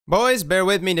Boys, bear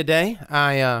with me today.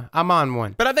 I'm on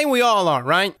one. But I think we all are,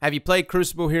 right? Have you played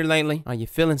Crucible here lately? Are you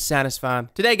feeling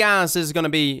satisfied? Today, guys, this is going to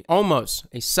be almost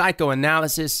a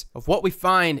psychoanalysis of what we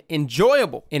find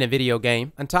enjoyable in a video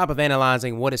game, on top of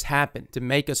analyzing what has happened to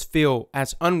make us feel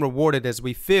as unrewarded as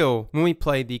we feel when we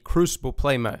play the Crucible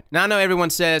play mode. Now, I know everyone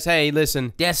says, hey,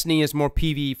 listen, Destiny is more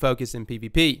PvE focused than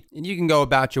PvP. And you can go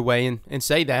about your way and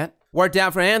say that. Worked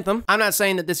out for Anthem. I'm not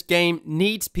saying that this game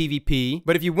needs PvP,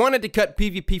 but if you wanted to cut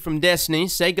PvP from Destiny,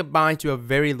 say goodbye to a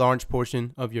very large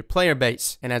portion of your player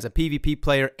base. And as a PvP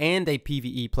player and a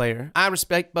PvE player, I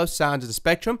respect both sides of the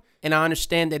spectrum, and I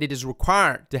understand that it is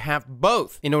required to have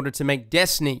both in order to make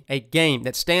Destiny a game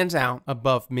that stands out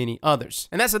above many others.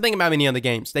 And that's the thing about many other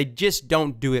games. They just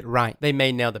don't do it right. They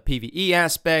may nail the PvE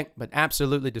aspect, but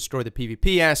absolutely destroy the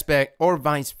PvP aspect, or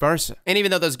vice versa. And even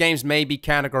though those games may be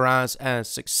categorized as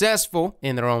successful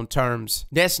in their own terms,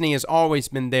 Destiny has always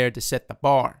been there to set the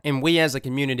bar. And we as a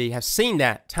community have seen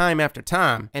that time after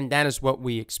time, and that is what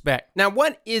we expect. Now,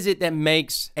 what is it that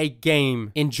makes a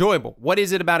game enjoyable? What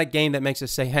is it about a game that makes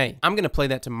us say, hey, I'm going to play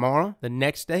that tomorrow, the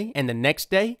next day, and the next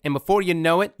day, and before you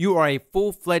know it, you are a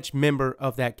full-fledged member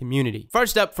of that community.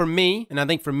 First up for me, and I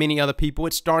think for many other people,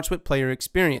 it starts with player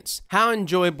experience. How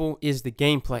enjoyable is the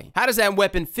gameplay? How does that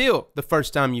weapon feel the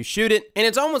first time you shoot it? And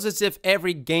it's almost as if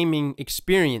every gaming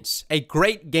experience, a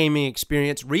great gaming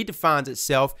experience, redefines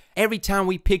itself every time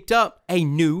we picked up a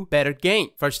new, better game.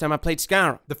 First time I played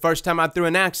Skyrim, the first time I threw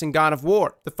an axe in God of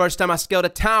War, the first time I scaled a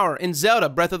tower in Zelda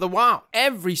Breath of the Wild.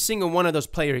 Every single one of those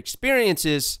player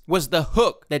experiences was the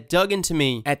hook that dug into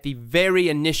me at the very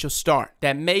initial start,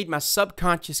 that made my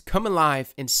subconscious come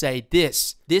alive and say,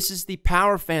 this is the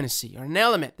power fantasy, or an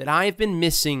element that I have been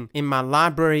missing in my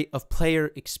library of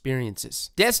player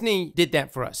experiences. Destiny did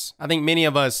that for us. I think many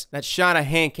of us that shot a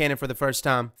hand cannon for the first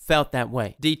time felt that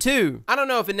way. D2, I don't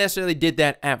know if it necessarily did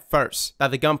that at first.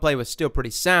 The gunplay was still pretty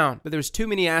sound, but there was too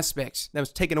many aspects that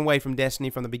was taken away from Destiny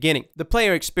from the beginning. The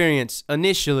player experience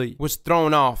initially was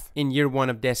thrown off in year one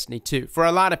of Destiny 2 for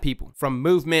a lot of people, from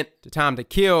movement to time to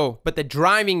kill, but the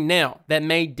driving nail that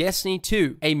made Destiny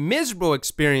 2 a miserable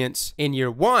experience in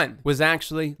year one was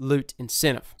actually loot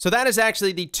incentive. So that is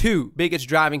actually the two biggest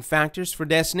driving factors for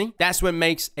Destiny. That's what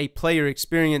makes a player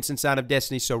experience inside of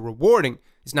Destiny so rewarding.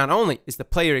 It's not only is the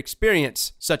player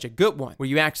experience such a good one, where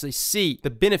you actually see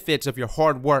the benefits of your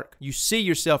hard work. You see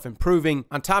yourself improving.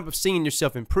 On top of seeing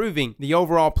yourself improving, the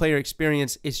overall player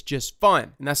experience is just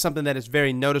fun. And that's something that is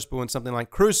very noticeable in something like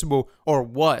Crucible, or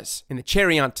was. And the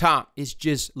cherry on top is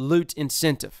just loot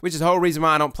incentive, which is the whole reason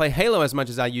why I don't play Halo as much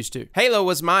as I used to. Halo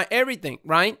was my everything,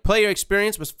 right? Player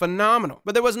experience was phenomenal,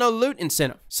 but there was no loot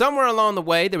incentive. Somewhere along the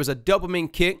way, there was a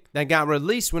dopamine kick that got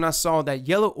released when I saw that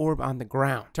yellow orb on the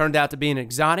ground. Turned out to be an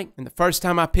exotic, and the first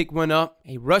time I picked one up,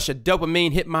 a rush of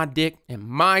dopamine hit my dick, and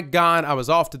my God, I was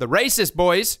off to the races,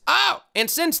 boys. Oh! And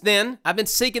since then, I've been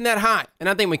seeking that high, and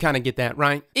I think we kind of get that,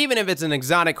 right? Even if it's an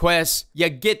exotic quest, you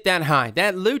get that high.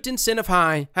 That loot incentive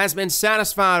high has been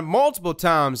satisfied multiple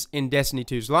times in Destiny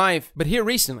 2's life, but here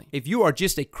recently, if you are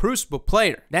just a Crucible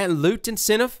player, that loot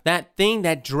incentive, that thing,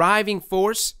 that driving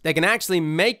force that can actually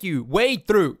make you wade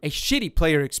through a shitty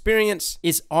player experience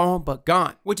is all but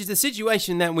gone, which is the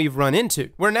situation that we've run into.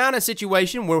 We're now in a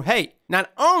situation where, hey, not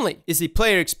only is the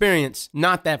player experience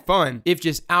not that fun, if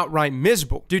just outright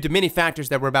miserable due to many factors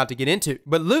that we're about to get into,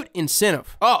 but loot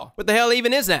incentive. Oh, what the hell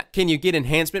even is that? Can you get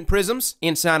enhancement prisms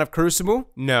inside of Crucible?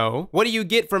 No. What do you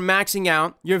get for maxing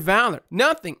out your Valor?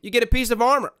 Nothing. You get a piece of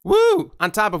armor. Woo! On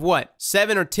top of what?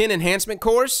 7 or 10 enhancement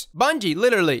cores? Bungie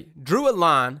literally drew a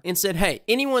line and said, hey,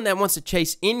 anyone that wants to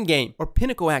chase in-game or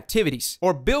pinnacle activities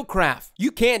or build craft,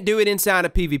 you can't do it inside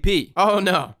of PvP. Oh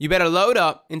no. You better load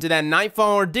up into that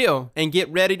Nightfall ordeal and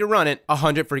get ready to run it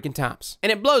 100 freaking times.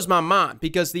 And it blows my mind,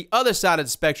 because the other side of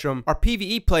the spectrum are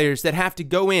PvE players that have to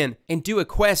go in and do a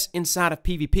quest inside of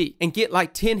PvP and get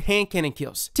like 10 hand cannon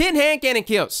kills. 10 hand cannon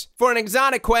kills for an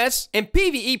exotic quest, and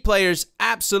PvE players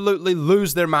absolutely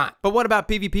lose their mind. But what about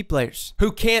PvP players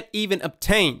who can't even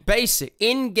obtain basic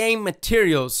in-game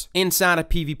materials inside of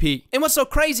PvP? And what's so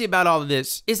crazy about all of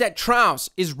this is that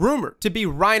Trials is rumored to be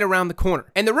right around the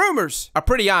corner. And the rumors are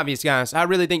pretty obvious, guys. I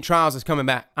really think Trials is coming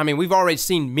back. I mean, we've already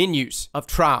seen menus of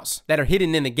Trials that are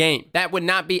hidden in the game that would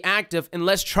not be active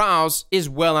unless Trials is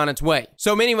well on its way.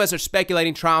 So many of us are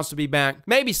speculating Trials to be back,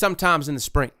 maybe sometimes in the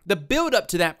spring. The build up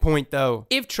to that point, though,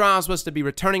 if Trials was to be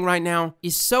returning right now,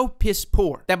 is so piss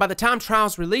poor that by the time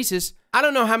Trials releases, I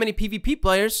don't know how many PvP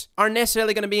players are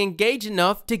necessarily going to be engaged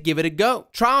enough to give it a go.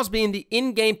 Trials being the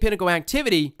in-game pinnacle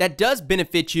activity that does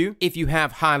benefit you if you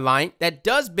have highlight, that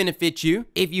does benefit you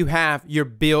if you have your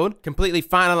build completely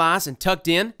finalized and tucked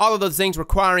in. All of those things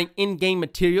requiring in-game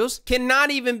materials cannot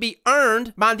even be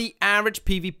earned by the average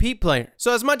PvP player.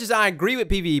 So as much as I agree with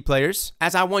PvE players,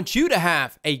 as I want you to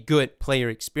have a good player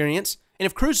experience, and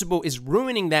if Crucible is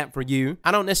ruining that for you,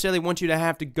 I don't necessarily want you to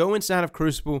have to go inside of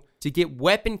Crucible to get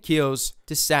weapon kills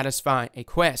to satisfy a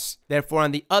quest. Therefore,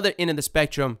 on the other end of the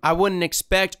spectrum, I wouldn't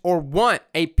expect or want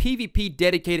a PvP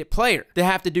dedicated player to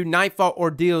have to do Nightfall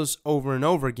ordeals over and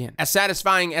over again. As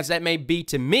satisfying as that may be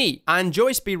to me, I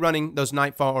enjoy speedrunning those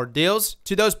Nightfall ordeals.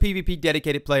 To those PvP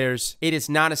dedicated players, it is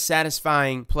not a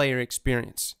satisfying player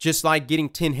experience. Just like getting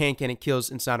 10 hand cannon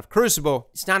kills inside of Crucible,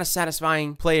 it's not a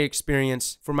satisfying player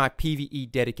experience for my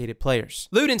PvE dedicated players.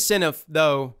 Loot incentive,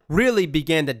 though, really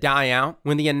began to die out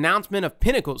when the announcement of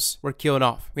pinnacles were killed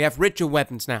off. We have ritual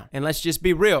weapons now, and let's just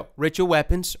be real, ritual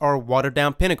weapons are watered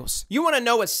down pinnacles. You want to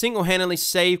know what single-handedly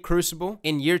saved Crucible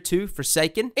in year 2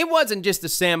 Forsaken? It wasn't just the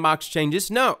sandbox changes,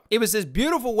 no. It was this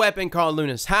beautiful weapon called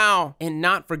Luna's Howl and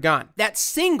Not Forgotten. That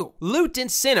single loot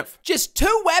incentive, just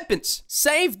 2 weapons,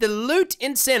 saved the loot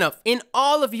incentive in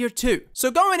all of year 2.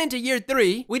 So going into year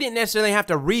 3, we didn't necessarily have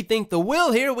to rethink the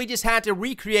wheel here, we just had to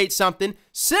recreate something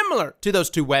similar to those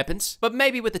 2 weapons, but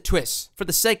maybe with a twist, for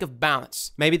the sake of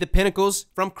balance. Maybe the pinnacles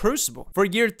from Crucible. For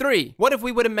year 3, what if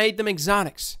we would have made them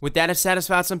exotics? Would that have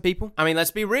satisfied some people? I mean,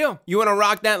 let's be real. You want to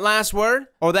rock that last word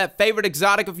or that favorite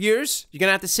exotic of yours? You're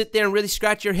gonna have to sit there and really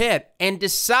scratch your head and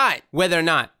decide whether or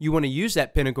not you want to use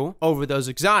that pinnacle over those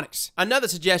exotics. Another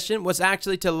suggestion was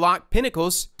actually to lock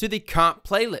pinnacles to the comp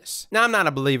playlist. Now, I'm not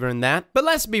a believer in that, but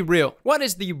let's be real. What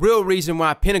is the real reason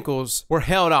why pinnacles were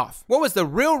held off? What was the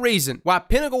real reason why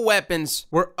pinnacle weapons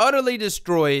were utterly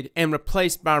destroyed and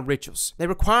replaced by rituals? They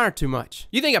require too much.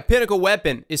 You think a pinnacle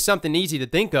weapon is something easy to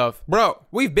think of? Bro,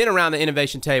 we've been around the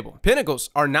innovation table. Pinnacles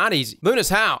are not easy. Luna's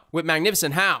Howl with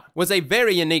Magnificent Howl was a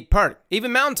very unique perk.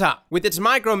 Even Mountaintop with its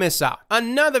micro missile,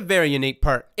 another very unique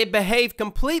perk. It behaved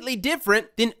completely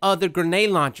different than other grenade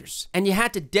launchers, and you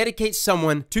had to dedicate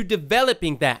someone to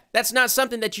developing that. That's not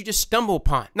something that you just stumble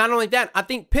upon. Not only that, I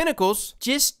think pinnacles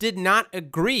just did not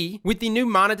agree with the new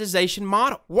monetization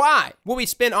model. Why would we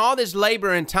spend all this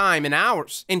labor and time and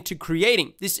hours into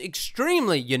creating this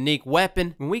extremely unique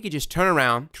weapon when we could just turn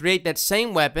around, create that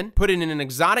same weapon, put it in an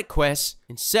exotic quest,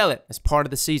 and sell it as part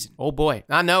of the season? Oh boy,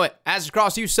 I know it.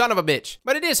 Aztecross, you son of a bitch.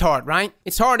 But it is hard, right?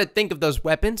 It's hard to think of those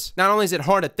weapons. Not only is it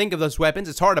hard to think of those weapons,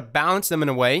 it's hard to balance them in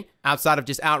a way outside of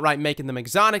just outright making them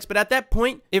exotics. But at that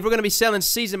point, if we're going to be selling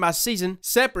season by season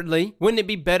separately, wouldn't it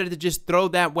be better to just throw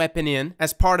that weapon in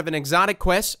as part of an exotic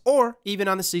quest or even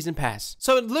on the season pass?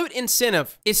 So loot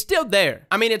incentive is still there.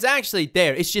 I mean, it's actually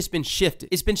there. It's just been shifted.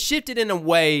 It's been shifted in a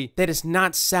way that is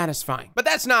not satisfying. But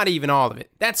that's not even all of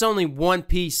it. That's only one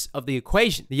piece of the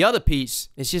equation. The other piece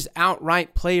is just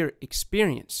outright player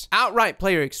experience. Outright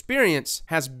player experience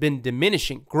has been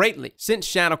diminishing greatly since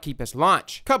Shadowkeep has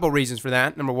launched. Couple reasons for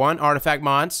that. Number one, artifact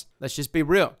mods. Let's just be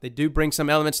real. They do bring some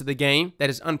elements to the game that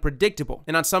is unpredictable,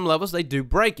 and on some levels, they do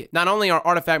break it. Not only are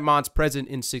artifact mods present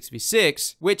in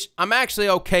 6v6, which I'm actually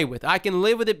okay with. I can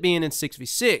live with it being in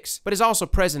 6v6, but it's also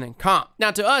present in comp. Now,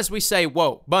 to us, we say,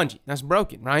 whoa, Bungie, that's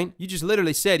broken, right? You just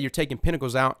literally said you're taking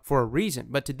pinnacles out for a reason,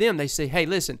 but to them, they say, hey,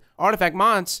 listen, artifact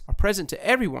mods are present to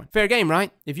everyone. Fair game,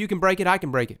 right? If you can break it, I can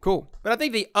break it. Cool. But I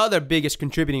think the other biggest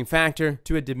contributing factor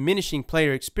to a diminishing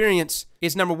player experience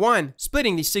is number one,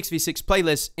 splitting the 6v6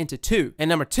 playlists into 2. And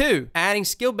number 2, adding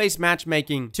skill-based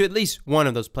matchmaking to at least one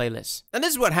of those playlists. And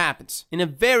this is what happens. In a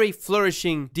very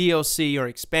flourishing DLC or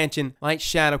expansion like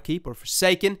Shadowkeep or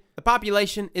Forsaken, the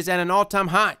population is at an all-time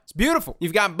high. It's beautiful.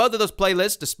 You've got both of those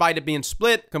playlists, despite it being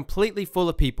split, completely full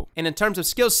of people. And in terms of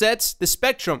skill sets, the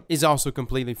spectrum is also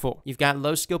completely full. You've got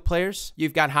low-skill players,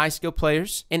 you've got high-skill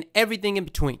players, and everything in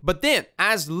between. But then,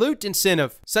 as loot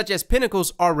incentive, such as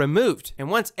pinnacles, are removed, and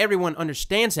once everyone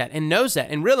understands that and knows that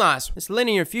and realize this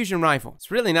linear fusion rifle,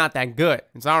 it's really not that good.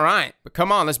 It's all right, but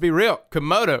come on, let's be real.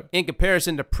 Komodo, in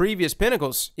comparison to previous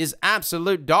pinnacles, is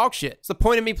absolute dog shit. It's the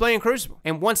point of me playing Crucible.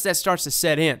 And once that starts to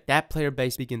set in, that player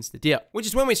base begins to dip, which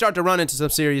is when we start to run into some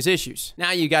serious issues.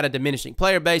 Now you got a diminishing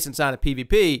player base inside of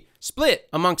PvP, split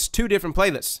amongst 2 different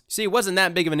playlists. See, it wasn't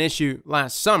that big of an issue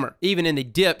last summer, even in the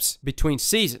dips between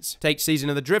seasons. Take Season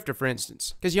of the Drifter, for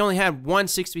instance, because you only had one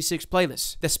 6v6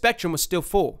 playlist. The spectrum was still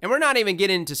full. And we're not even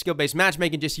getting into skill-based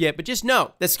matchmaking just yet, but just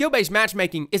know that skill-based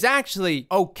matchmaking is actually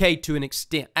okay to an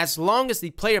extent, as long as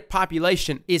the player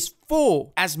population is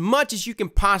full as much as you can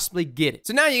possibly get it.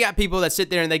 So now you got people that sit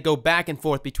there and they go back and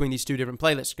forth between these 2 different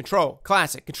playlists. Control,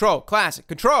 Classic, Control, Classic,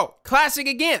 Control, Classic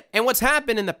again. And what's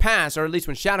happened in the past, or at least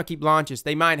when Shadowkeep launches,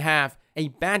 they might have a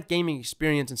bad gaming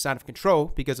experience inside of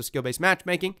Control because of skill-based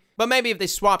matchmaking. But maybe if they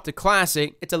swap to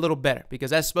Classic, it's a little better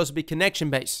because that's supposed to be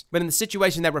connection-based. But in the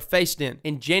situation that we're faced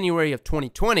in January of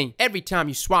 2020, every time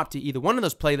you swap to either one of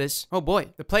those playlists, oh boy,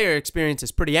 the player experience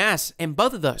is pretty ass in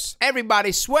both of those.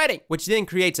 Everybody's sweating, which then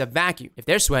creates a vacuum. If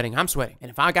they're sweating, I'm sweating.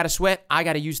 And if I gotta sweat, I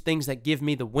gotta use things that give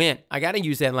me the win. I gotta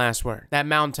use that last word, that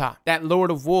mountaintop, that Lord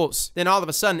of Wolves. Then all of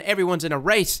a sudden, everyone's in a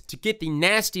race to get the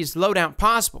nastiest loadout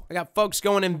possible. I got folks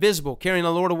going invisible, carrying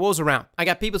a Lord of Wolves around. I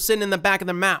got people sitting in the back of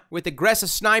their map with aggressive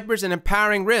snipers and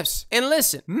empowering rifts. And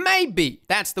listen, maybe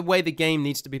that's the way the game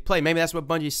needs to be played. Maybe that's what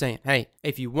Bungie's saying. Hey,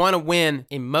 if you want to win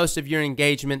in most of your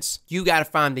engagements, you got to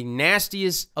find the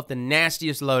nastiest of the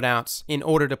nastiest loadouts in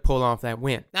order to pull off that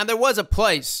win. Now, there was a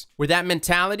place where that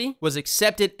mentality was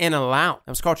accepted and allowed.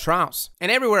 That was called Trials.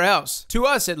 And everywhere else, to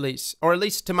us at least, or at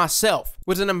least to myself,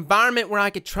 was an environment where I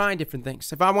could try different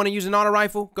things. If I want to use an auto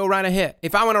rifle, go right ahead.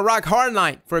 If I want to rock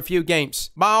Hardline for a few games,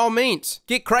 by all means,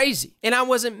 get crazy. And I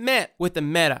wasn't met with the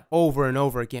meta over and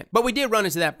over again. But we did run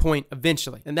into that point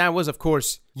eventually. And that was, of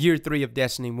course, Year 3 of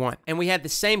Destiny 1. And we had the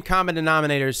same common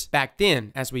denominators back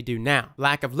then as we do now.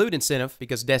 Lack of loot incentive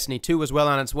because Destiny 2 was well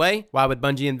on its way. Why would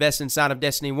Bungie invest inside of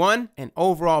Destiny 1? And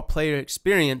overall player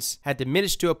experience had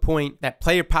diminished to a point that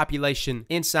player population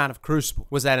inside of Crucible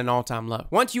was at an all-time low.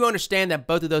 Once you understand that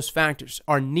both of those factors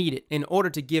are needed in order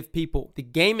to give people the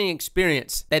gaming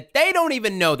experience that they don't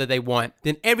even know that they want,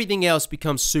 then everything else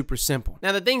becomes super simple.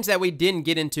 Now, the things that we didn't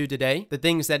get into today, the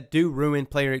things that do ruin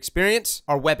player experience,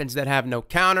 are weapons that have no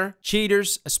counter,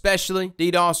 cheaters, especially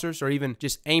DDoSers or even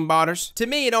just aimbotters. To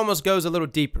me, it almost goes a little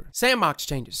deeper. Sandbox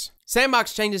changes.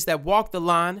 Sandbox changes that walk the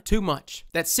line too much,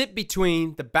 that sit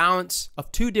between the balance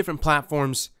of 2 different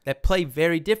platforms that play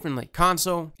very differently,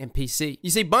 console and PC. You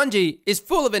see, Bungie is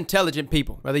full of intelligent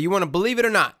people, whether you want to believe it or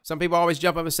not. Some people always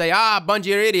jump up and say,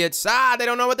 Bungie are idiots, they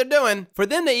don't know what they're doing. For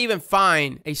them to even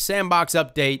find a Sandbox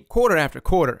update quarter after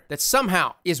quarter that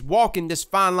somehow is walking this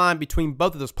fine line between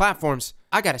both of those platforms,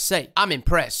 I gotta say, I'm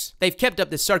impressed. They've kept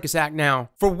up this circus act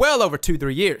now for well over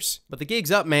 2-3 years. But the gig's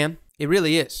up, man. It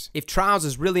really is. If Trials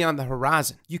is really on the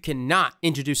horizon, you cannot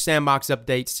introduce Sandbox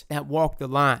updates that walk the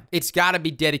line. It's got to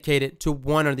be dedicated to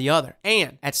one or the other.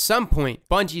 And at some point,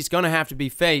 Bungie's going to have to be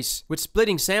faced with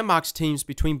splitting Sandbox teams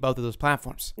between both of those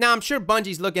platforms. Now, I'm sure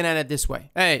Bungie's looking at it this way.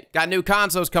 Hey, got new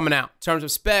consoles coming out. In terms of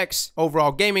specs,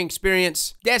 overall gaming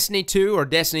experience, Destiny 2 or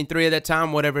Destiny 3 at that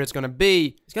time, whatever it's going to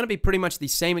be pretty much the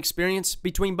same experience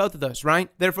between both of those, right?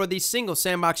 Therefore, these single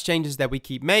Sandbox changes that we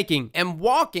keep making and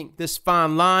walking this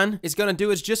fine line is going to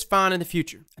do is just fine in the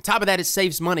future. On top of that, it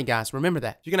saves money, guys. Remember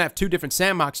that. You're going to have 2 different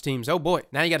Sandbox teams. Oh boy,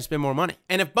 now you got to spend more money.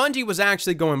 And if Bungie was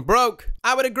actually going broke,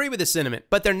 I would agree with this sentiment,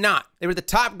 but they're not. They were the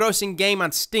top grossing game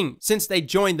on Steam since they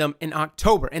joined them in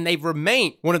October, and they've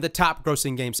remained one of the top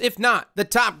grossing games, if not the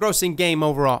top grossing game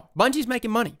overall. Bungie's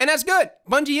making money, and that's good.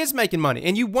 Bungie is making money,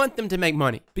 and you want them to make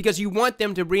money because you want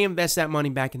them to reinvest that money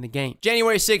back in the game.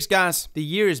 January 6th, guys, the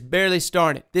year is barely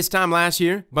started. This time last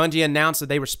year, Bungie announced that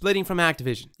they were splitting from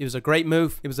Activision. It was a great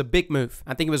move. It was a big move.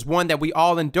 I think it was one that we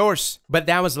all endorse, but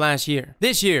that was last year.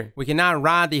 This year, we cannot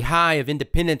ride the high of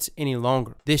independence any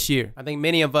longer. This year, I think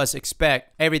many of us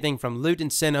expect everything from loot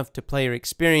incentive to player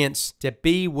experience to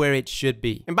be where it should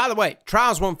be. And by the way,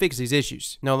 Trials won't fix these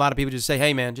issues. You know, a lot of people just say,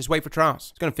 hey man, just wait for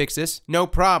Trials. It's gonna fix this. No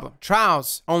problem.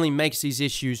 Trials only makes these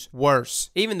issues worse.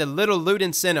 Even the little loot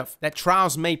incentive that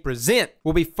Trials may present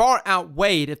will be far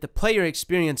outweighed if the player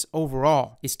experience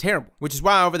overall is terrible. Which is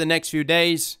why over the next few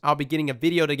days, I'll be getting a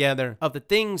video together of the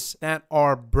things that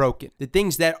are broken. The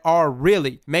things that are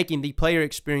really making the player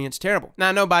experience terrible.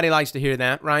 Now, nobody likes to hear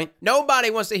that, right? Nobody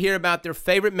wants to hear about their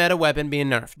favorite meta weapon being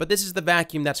nerfed, but this is the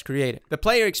vacuum that's created. The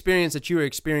player experience that you are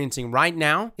experiencing right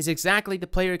now is exactly the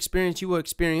player experience you will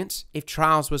experience if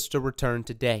Trials was to return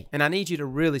today. And I need you to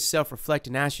really self-reflect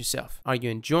and ask yourself, are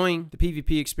you enjoying the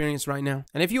PvP experience right now?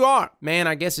 And if you are, man,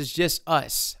 I guess it's just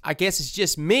us. I guess it's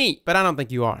just me, but I don't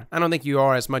think you are. I don't think you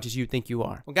are as much as you think you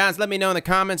are. Well, guys, let me know in the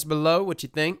comments below what you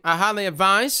think. I highly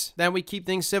advise that we keep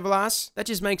things civilized. That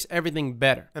just makes everything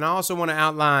better. And I also want to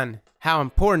outline how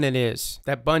important it is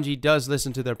that Bungie does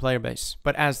listen to their player base.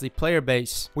 But as the player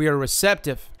base, we are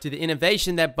receptive to the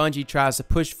innovation that Bungie tries to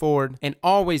push forward and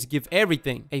always give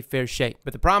everything a fair shake.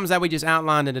 But the problems that we just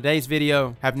outlined in today's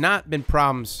video have not been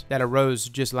problems that arose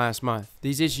just last month.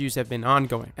 These issues have been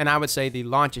ongoing, and I would say the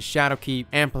launch of Shadowkeep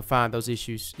amplified those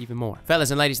issues even more.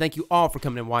 Fellas and ladies, thank you all for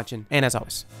coming and watching, and as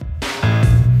always,